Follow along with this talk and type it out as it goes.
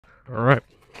All right,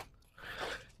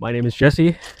 my name is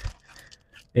Jesse,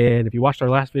 and if you watched our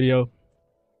last video,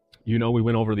 you know we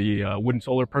went over the wood and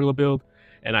solar pergola build,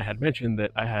 and I had mentioned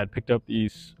that I had picked up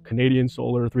these Canadian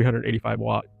solar 385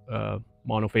 watt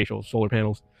monofacial solar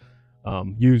panels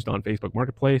used on Facebook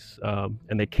Marketplace,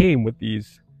 and they came with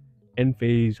these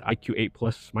Enphase IQ8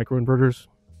 Plus microinverters.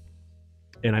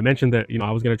 And I mentioned that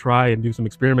I was going to try and do some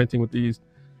experimenting with these,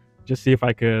 just see if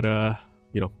I could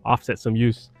offset some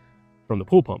use from the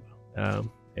pool pump.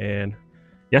 And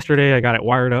yesterday I got it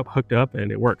wired up, hooked up,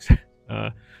 and it works.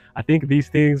 I think these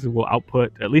things will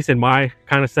output, at least in my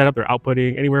kind of setup, they're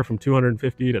outputting anywhere from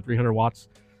 250 to 300 watts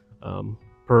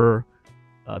per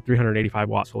 385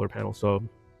 watt solar panel. So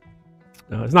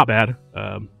it's not bad.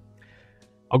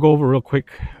 I'll go over real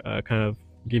quick, kind of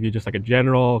give you just like a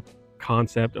general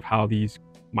concept of how these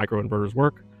microinverters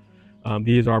work.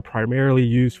 These are primarily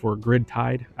used for grid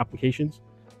tied applications.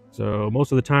 So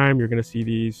most of the time you're going to see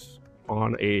these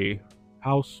on a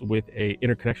house with a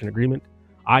interconnection agreement.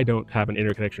 I don't have an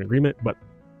interconnection agreement, but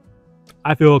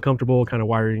I feel comfortable kind of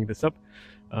wiring this up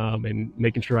and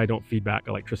making sure I don't feed back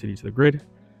electricity to the grid.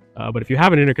 But if you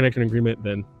have an interconnection agreement,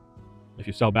 then if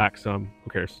you sell back some, who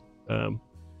cares?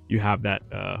 You have that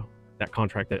that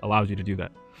contract that allows you to do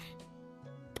that.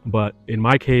 But in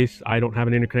my case, I don't have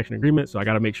an interconnection agreement, so I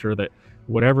got to make sure that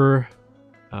whatever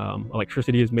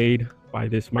electricity is made by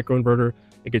this microinverter,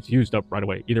 it gets used up right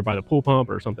away, either by the pool pump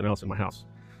or something else in my house.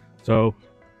 So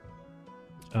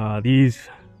these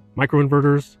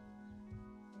microinverters,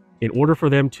 in order for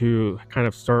them to kind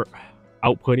of start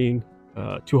outputting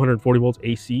 240 volts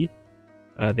AC,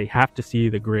 they have to see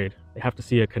the grid. They have to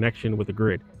see a connection with the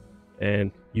grid,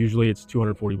 and usually it's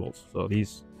 240 volts. So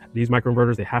these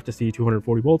microinverters, they have to see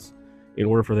 240 volts in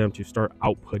order for them to start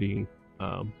outputting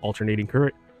alternating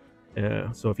current.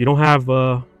 So if you don't have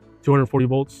 240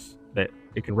 volts that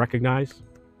it can recognize,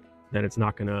 then it's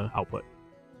not going to output.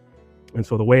 And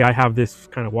so the way I have this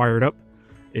kind of wired up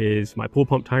is my pool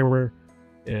pump timer.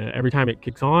 Every time it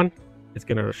kicks on, it's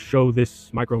going to show this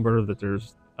microinverter that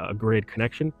there's a grid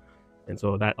connection. And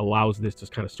so that allows this to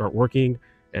kind of start working,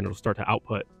 and it'll start to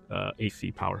output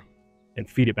AC power and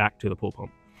feed it back to the pool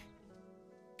pump.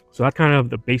 So that's kind of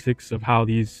the basics of how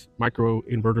these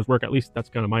microinverters work. At least that's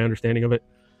kind of my understanding of it.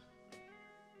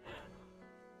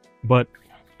 But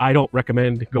I don't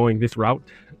recommend going this route.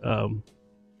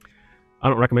 I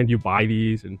don't recommend you buy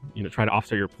these and try to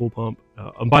offset your pool pump.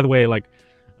 And by the way,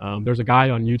 there's a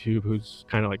guy on YouTube who's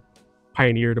kind of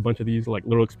pioneered a bunch of these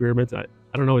little experiments. I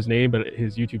don't know his name, but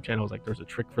his YouTube channel is there's a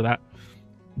trick for that.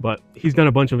 But he's done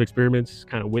a bunch of experiments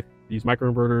kind of with these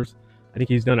microinverters. I think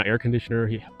he's done an air conditioner.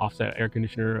 He offset air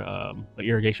conditioner, an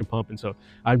irrigation pump. And so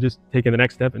I'm just taking the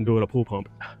next step and doing a pool pump.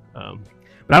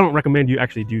 But I don't recommend you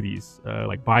actually do these,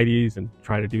 buy these and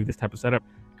try to do this type of setup,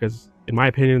 because in my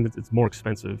opinion, it's more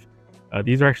expensive.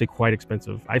 These are actually quite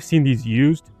expensive. I've seen these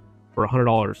used for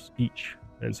 $100 each.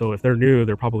 And so if they're new,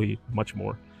 they're probably much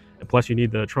more. And plus you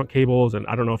need the trunk cables, and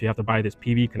I don't know if you have to buy this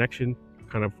PV connection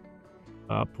kind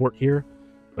of port here.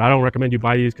 But I don't recommend you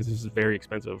buy these because this is very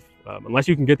expensive. Unless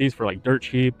you can get these for dirt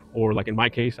cheap, or in my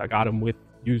case, I got them with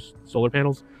used solar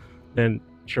panels, then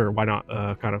sure, why not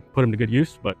kind of put them to good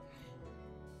use. But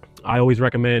I always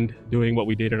recommend doing what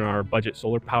we did in our budget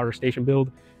solar power station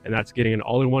build, and that's getting an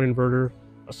all-in-one inverter,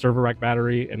 a server rack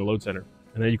battery, and a load center.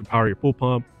 And then you can power your pool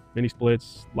pump, mini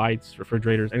splits, lights,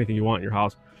 refrigerators, anything you want in your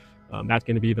house. That's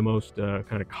going to be the most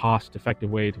kind of cost-effective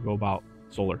way to go about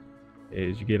solar.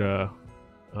 Is you get a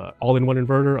all-in-one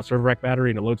inverter, a server rack battery,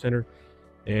 and a load center,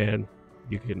 and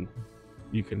you can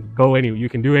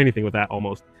do anything with that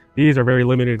almost. These are very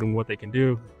limited in what they can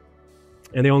do,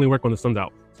 and they only work when the sun's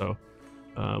out. So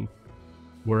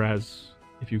whereas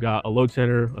if you got a load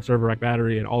center, a server rack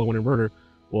battery, and all-in-one inverter,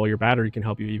 well, your battery can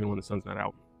help you even when the sun's not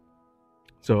out.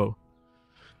 So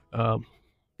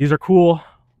these are cool,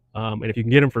 and if you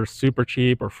can get them for super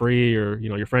cheap or free, or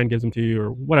your friend gives them to you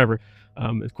or whatever,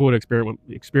 it's cool to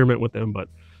experiment with them. But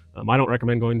I don't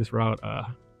recommend going this route.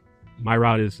 My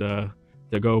route is to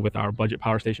go with our budget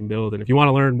power station build. And if you want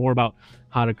to learn more about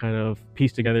how to kind of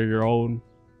piece together your own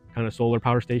kind of solar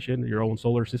power station, your own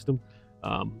solar system,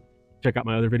 check out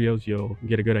my other videos. You'll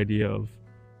get a good idea of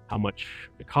how much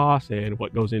it costs and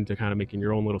what goes into kind of making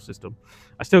your own little system.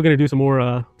 I'm still going to do some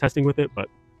more testing with it, but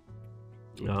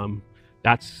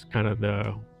that's kind of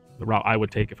the route I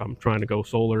would take if I'm trying to go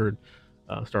solar and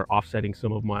start offsetting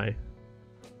some of my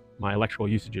electrical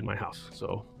usage in my house.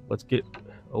 So let's get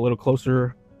a little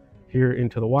closer here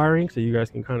into the wiring so you guys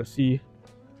can kind of see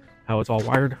how it's all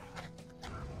wired.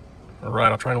 All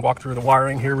right, I'll try and walk through the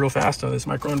wiring here real fast of this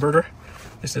microinverter.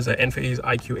 This is an Enphase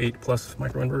IQ8 Plus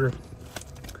microinverter.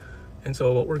 And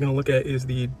so what we're going to look at is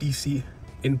the DC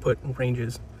input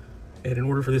ranges. And in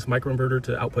order for this microinverter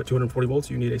to output 240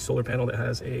 volts, you need a solar panel that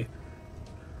has a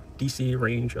DC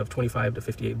range of 25 to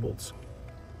 58 volts.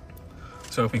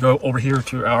 So if we go over here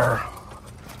to our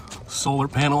solar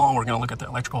panel, we're going to look at the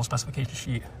electrical specification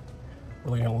sheet.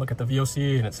 We're going to look at the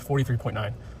VOC, and it's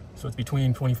 43.9. So it's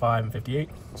between 25 and 58.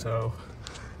 So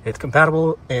it's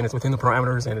compatible and it's within the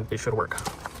parameters, and it should work.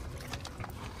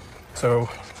 So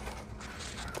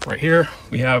right here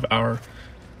we have our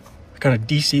kind of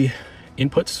DC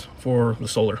inputs for the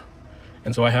solar.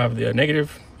 And so I have the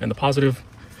negative and the positive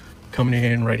coming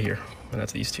in right here, and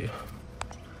that's these two,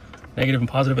 negative and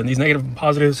positive. And these negative and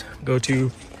positives go to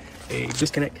a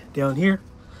disconnect down here,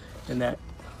 and that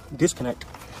disconnect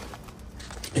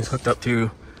is hooked up to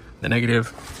the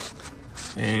negative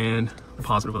and the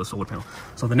positive of the solar panel.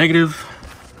 So the negative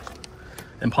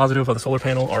and positive of the solar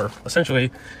panel are essentially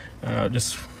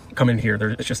just come in here.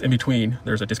 It's just in between,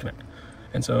 there's a disconnect.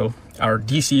 And so our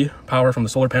DC power from the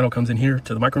solar panel comes in here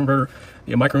to the microinverter.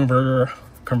 The microinverter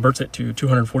converts it to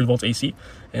 240 volts AC,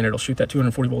 and it'll shoot that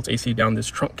 240 volts AC down this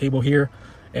trunk cable here.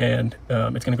 And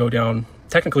it's going to go down,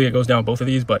 technically it goes down both of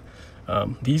these, but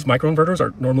these microinverters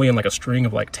are normally in like a string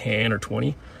of like 10 or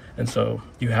 20. And so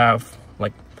you have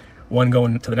like one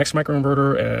going to the next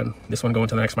microinverter and this one going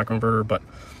to the next microinverter. But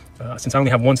since I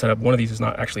only have one setup, one of these is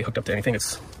not actually hooked up to anything.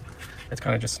 It's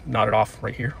kind of just knotted off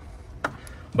right here.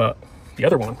 But the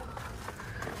other one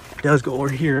does go over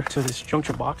here to this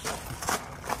junction box.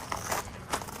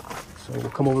 So we'll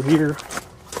come over here,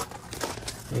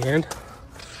 and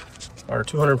our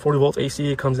 240 volts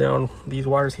AC comes down these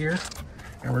wires here,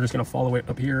 and we're just going to follow it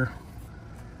up here,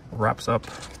 wraps up,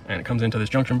 and it comes into this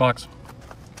junction box.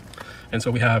 And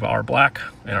so we have our black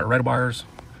and our red wires,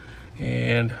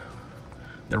 and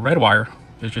the red wire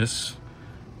is just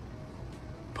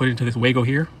put into this Wago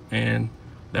here, and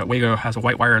that Wago has a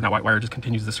white wire, and that white wire just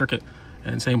continues the circuit.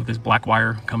 And same with this black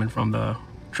wire coming from the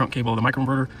trunk cable of the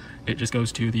microinverter. It just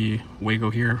goes to the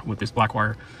Wago here with this black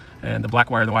wire, and the black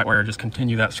wire and the white wire just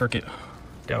continue that circuit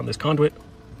down this conduit.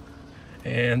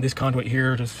 And this conduit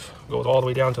here just goes all the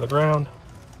way down to the ground.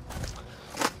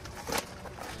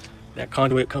 That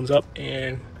conduit comes up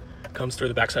and comes through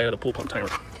the backside of the pool pump timer.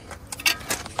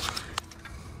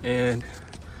 And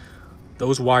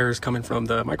those wires coming from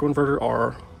the microinverter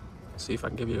are, let's see if I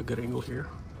can give you a good angle here.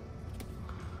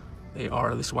 They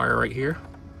are this wire right here,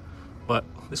 but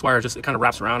this wire just, it kind of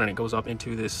wraps around and it goes up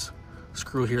into this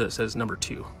screw here that says number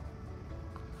 2.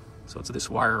 So it's this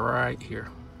wire right here,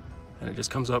 and it just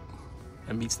comes up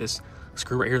and meets this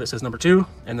screw right here that says number 2.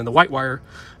 And then the white wire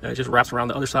just wraps around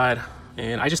the other side,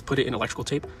 and I just put it in electrical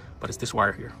tape, but it's this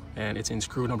wire here, and it's in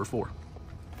screw number 4.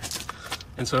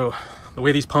 And so the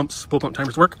way these pool pump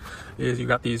timers work is you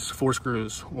got these 4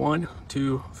 screws, 1,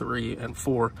 2, 3, and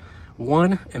 4.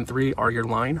 1 and 3 are your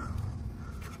line.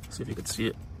 Let's see if you can see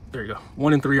it. There you go.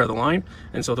 1 and 3 are the line,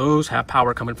 and so those have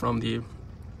power coming from the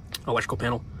electrical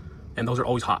panel, and those are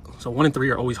always hot. So 1 and 3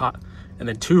 are always hot, and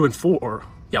then 2 and 4, or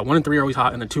yeah, 1 and 3 are always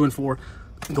hot, and then 2 and 4,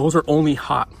 those are only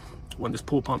hot when this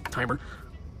pool pump timer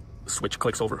switch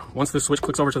clicks over. Once the switch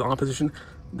clicks over to the on position,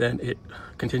 then it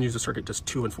continues the circuit just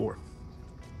 2 and 4.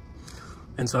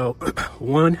 And so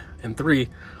 1 and 3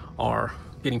 are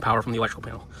getting power from the electrical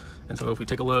panel. And so if we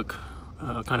take a look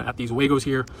kind of at these Wagos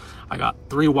here, I got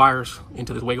 3 wires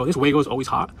into this Wago. This Wago is always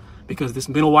hot because this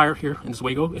middle wire here in this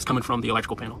Wago is coming from the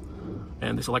electrical panel.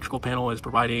 And this electrical panel is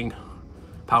providing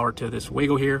power to this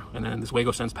Wago here, and then this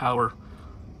Wago sends power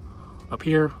up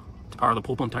here to power the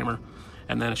pool pump timer.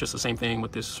 And then it's just the same thing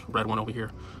with this red one over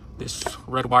here. This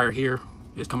red wire here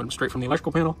is coming straight from the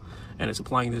electrical panel, and it's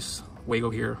supplying this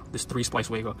Wago here, this 3-splice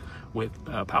Wago, with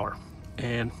power.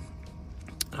 And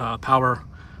power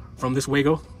from this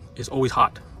Wago is always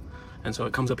hot, and so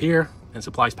it comes up here and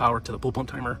supplies power to the pool pump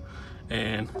timer,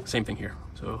 and same thing here.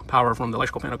 So power from the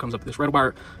electrical panel comes up this red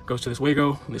wire, goes to this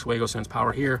Wago, and this Wago sends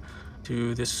power here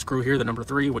to this screw here, the number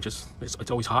 3, which is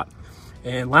it's always hot.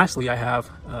 And lastly, I have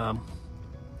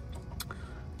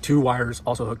 2 wires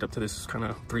also hooked up to this kind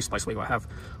of 3-splice Wago. I have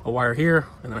a wire here,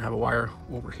 and then I have a wire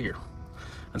over here.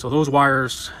 And so those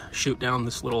wires shoot down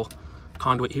this little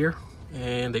conduit here,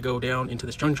 and they go down into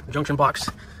this junction box.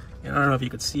 And I don't know if you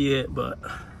could see it, but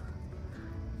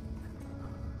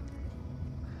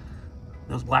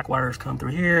those black wires come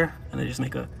through here, and they just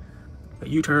make a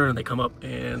U-turn, and they come up,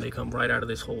 and they come right out of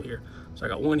this hole here. So I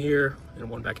got one here and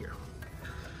one back here.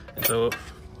 And so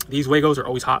these Wagos are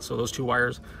always hot, so those 2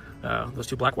 wires, those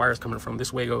 2 black wires coming from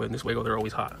this Wago and this Wago, they're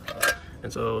always hot.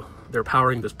 And so they're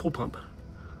powering this pool pump.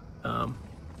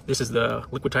 This is the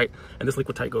liquid tight, and this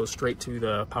liquid tight goes straight to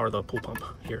the power of the pool pump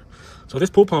here. So this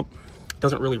pool pump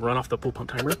doesn't really run off the pool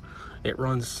pump timer. It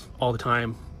runs all the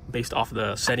time based off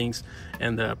the settings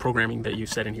and the programming that you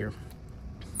set in here.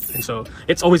 And so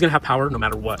it's always gonna have power no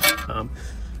matter what.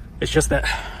 It's just that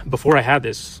before I had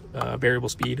this variable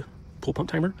speed pool pump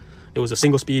timer, it was a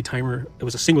single speed timer. It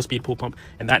was a single speed pool pump,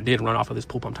 and that did run off of this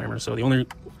pool pump timer. So the only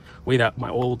way that my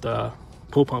old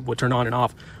pool pump would turn on and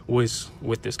off was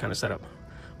with this kind of setup.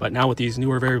 But now with these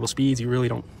newer variable speeds, you really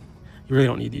don't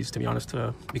need these, to be honest,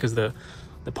 because the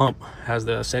pump has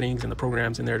the settings and the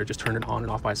programs in there to just turn it on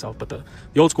and off by itself. But the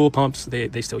old school pumps,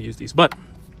 they still use these. But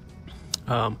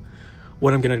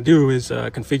what I'm gonna do is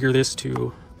configure this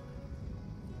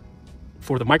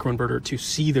for the microinverter to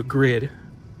see the grid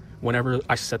whenever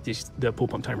I set the pool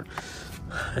pump timer.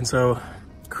 And so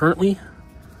currently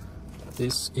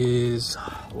this is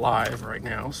live right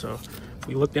now. So if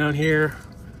we look down here,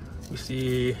 we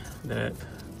see that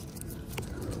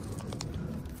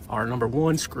our number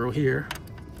 1 screw here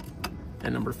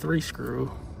and number 3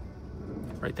 screw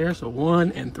right there, so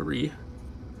 1 and 3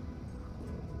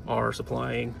 are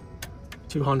supplying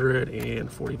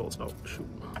 240 volts. Oh shoot,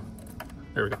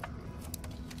 there we go.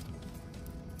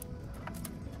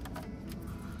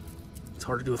 It's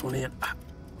hard to do with one hand,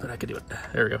 but I could do it.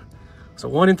 There we go. So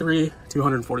 1 and 3,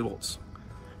 240 volts.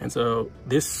 And so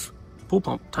this pool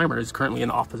pump timer is currently in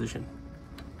the off position.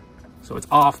 So it's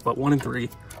off, but 1 and 3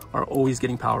 are always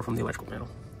getting power from the electrical panel.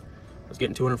 It's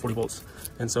getting 240 volts.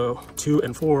 And so 2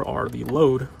 and 4 are the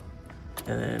load,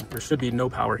 and then there should be no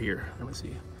power here. Let me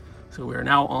see. So we are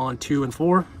now on 2 and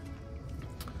 4,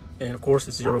 and of course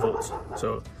it's 0 volts.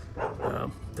 So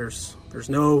there's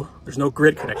no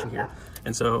grid connection here.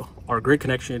 And so our grid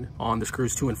connection on the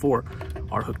screws 2 and 4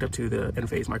 are hooked up to the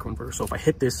Enphase microinverter. So if I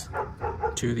hit this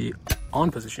to the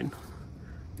on position,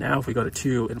 now if we go to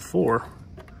 2 and 4,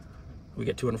 we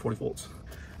get 240 volts.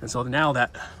 And so now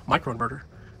that microinverter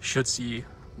should see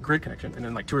grid connection, and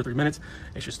in like 2 or 3 minutes,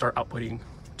 it should start outputting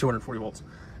 240 volts.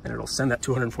 And it'll send that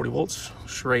 240 volts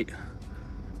straight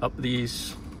up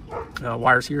these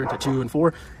wires here into 2 and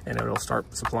 4, and it'll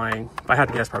start supplying, if I had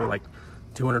to guess, probably like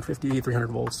 250, 300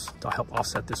 volts to help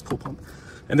offset this pool pump.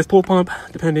 And this pool pump,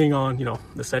 depending on, you know,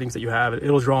 the settings that you have,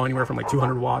 it'll draw anywhere from like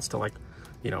 200 watts to like,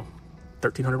 you know,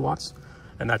 1300 watts.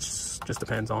 And that just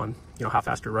depends on, you know, how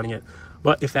fast you're running it.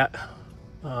 But if that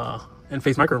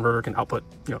Enphase microinverter can output,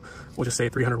 you know, we'll just say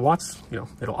 300 watts, you know,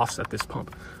 it'll offset this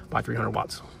pump by 300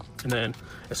 watts. And then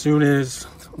as soon as,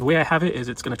 the way I have it is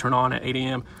it's going to turn on at 8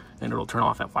 a.m. and it'll turn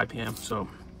off at 5 p.m. So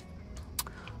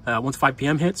once 5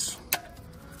 p.m. hits,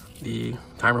 the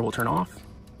timer will turn off,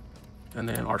 and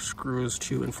then our screws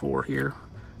 2 and 4 here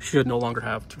should no longer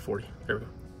have 240. There we go.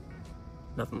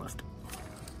 Nothing left.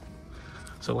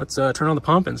 So let's turn on the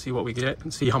pump and see what we get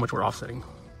and see how much we're offsetting.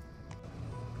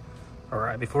 All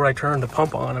right, before I turn the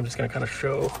pump on, I'm just gonna kind of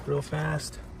show real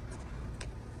fast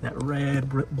that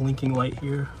red blinking light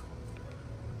here.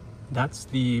 That's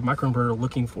the microinverter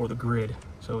looking for the grid.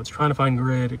 So it's trying to find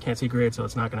grid, it can't see grid, so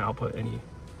it's not gonna output any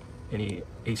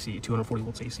AC, 240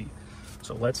 volts AC.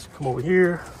 So let's come over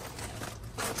here.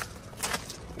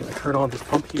 I'm gonna turn on this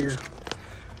pump here.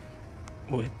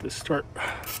 We'll hit the start.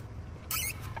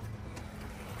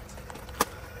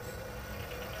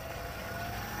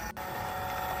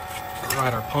 All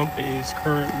right, our pump is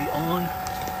currently on,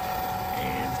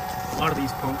 and a lot of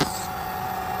these pumps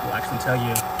will actually tell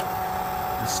you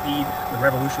the speed, the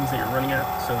revolutions that you're running at.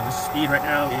 So this speed right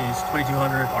now is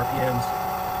 2200 RPMs.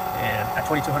 And at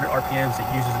 2200 RPMs, it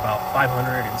uses about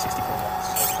 564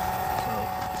 watts. So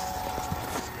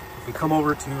if we come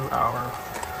over to our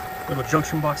little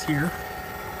junction box here,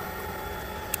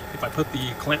 if I put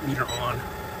the clamp meter on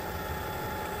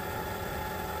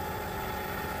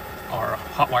our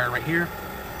hot wire right here,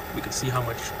 we can see how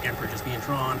much amperage is being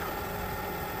drawn.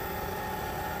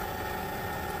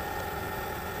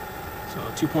 So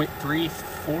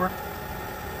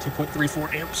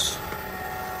 2.34 amps.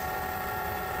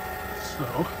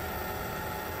 So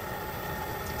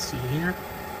let's see here,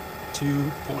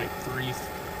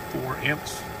 2.34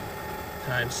 amps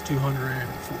times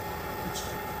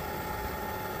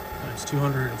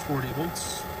 240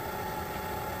 volts,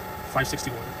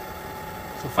 561.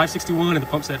 So 561, and the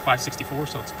pump said 564,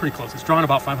 so it's pretty close. It's drawing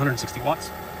about 560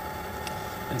 watts.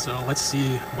 And so let's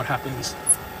see what happens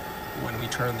when we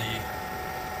turn the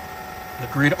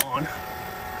grid on.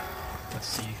 Let's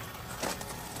see.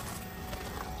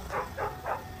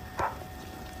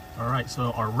 All right,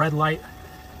 so our red light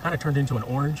kind of turned into an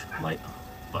orange light,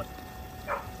 but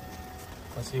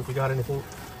let's see if we got anything.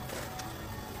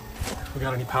 If we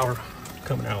got any power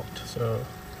coming out. So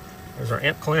there's our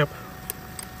amp clamp.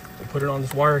 We put it on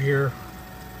this wire here,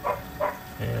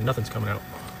 and nothing's coming out.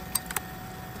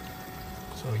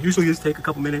 So usually these take a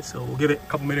couple minutes, so we'll give it a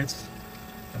couple minutes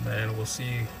and then we'll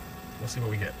see what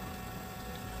we get.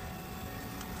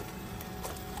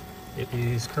 It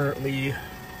is currently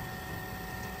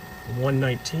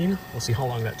 1:19. We'll see how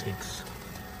long that takes.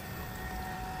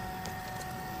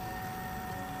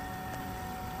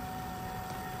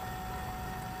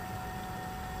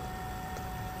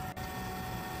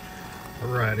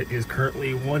 Alright, it is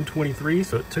currently 1:23,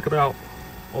 so it took about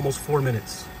almost 4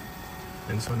 minutes.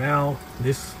 And so now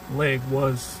this leg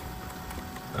was,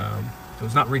 it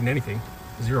was not reading anything,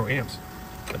 0 amps.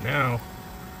 But now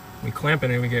we clamp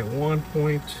it and we get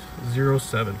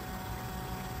 1.07.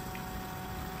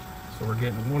 So we're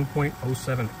getting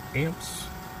 1.07 amps.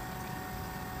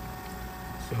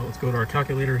 So let's go to our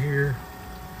calculator here.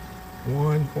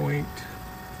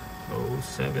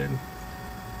 1.07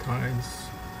 times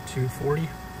 240.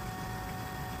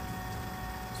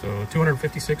 So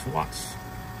 256 watts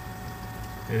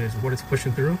is what it's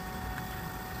pushing through.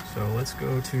 So let's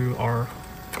go to our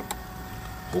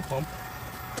pool pump.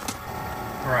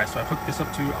 Alright, so I hooked this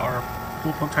up to our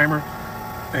pool pump timer,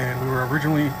 and we were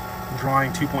originally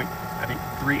drawing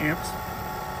 3 amps,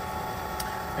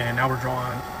 and now we're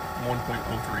drawing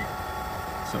 1.03.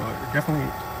 So it definitely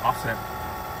offset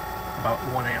about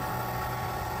 1 amp.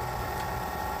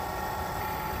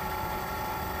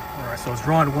 Alright, so it's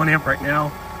drawing 1 amp right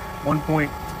now,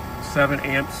 1.7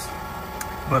 amps,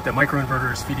 but the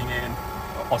microinverter is feeding in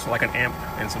also like an amp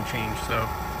and some change. So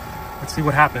let's see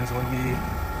what happens when we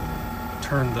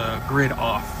turn the grid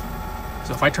off.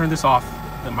 So if I turn this off,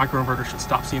 the microinverter should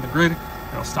stop seeing the grid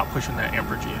and it'll stop pushing that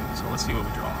amperage in. So let's see what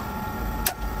we draw.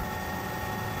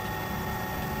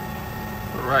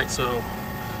 Alright, so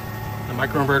the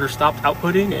microinverter stopped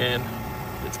outputting and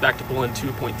it's back to pulling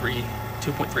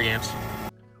 2.3 amps.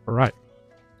 Alright,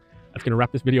 that's going to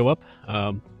wrap this video up.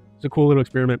 It's a cool little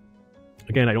experiment.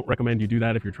 Again, I don't recommend you do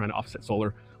that if you're trying to offset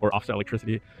solar or offset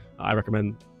electricity. I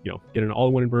recommend, get an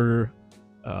all-in-one inverter,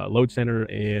 load center,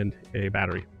 and a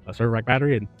battery, a server rack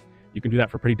battery, and you can do that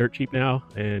for pretty dirt cheap now,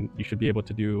 and you should be able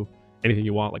to do anything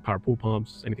you want, like power pool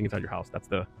pumps, anything inside your house. That's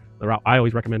the route I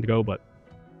always recommend to go, but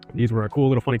these were a cool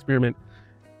little fun experiment.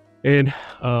 And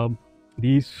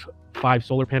these 5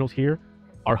 solar panels here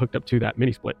are hooked up to that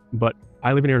mini split, but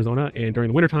I live in Arizona, and during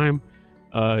the wintertime,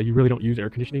 you really don't use air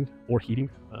conditioning or heating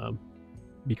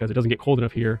because it doesn't get cold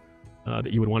enough here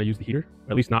that you would want to use the heater,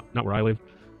 or at least not where I live.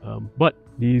 But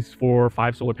these 4 or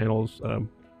 5 solar panels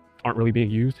aren't really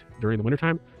being used during the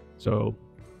wintertime. So,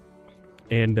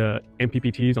 and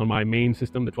MPPTs on my main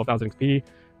system, the 12,000 XP,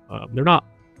 they're not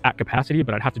at capacity,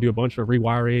 but I'd have to do a bunch of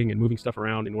rewiring and moving stuff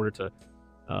around in order to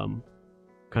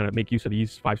kind of make use of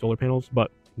these 5 solar panels.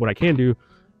 But what I can do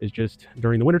is just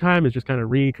during the wintertime is just kind of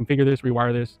reconfigure this,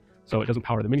 rewire this so it doesn't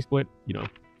power the mini split.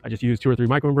 I just use 2 or 3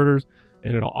 microinverters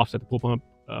and it'll offset the pool pump,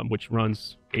 which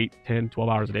runs 8, 10, 12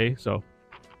 hours a day. So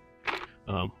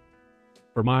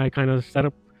for my kind of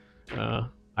setup,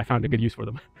 I found a good use for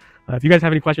them. If you guys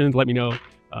have any questions, let me know.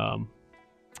 I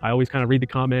always kind of read the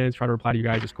comments, try to reply to you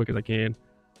guys as quick as I can.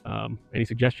 Any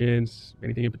suggestions,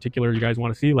 anything in particular you guys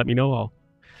want to see, let me know.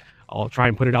 I'll try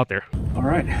and put it out there. All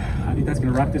right, I think that's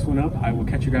going to wrap this one up. I will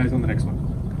catch you guys on the next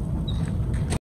one.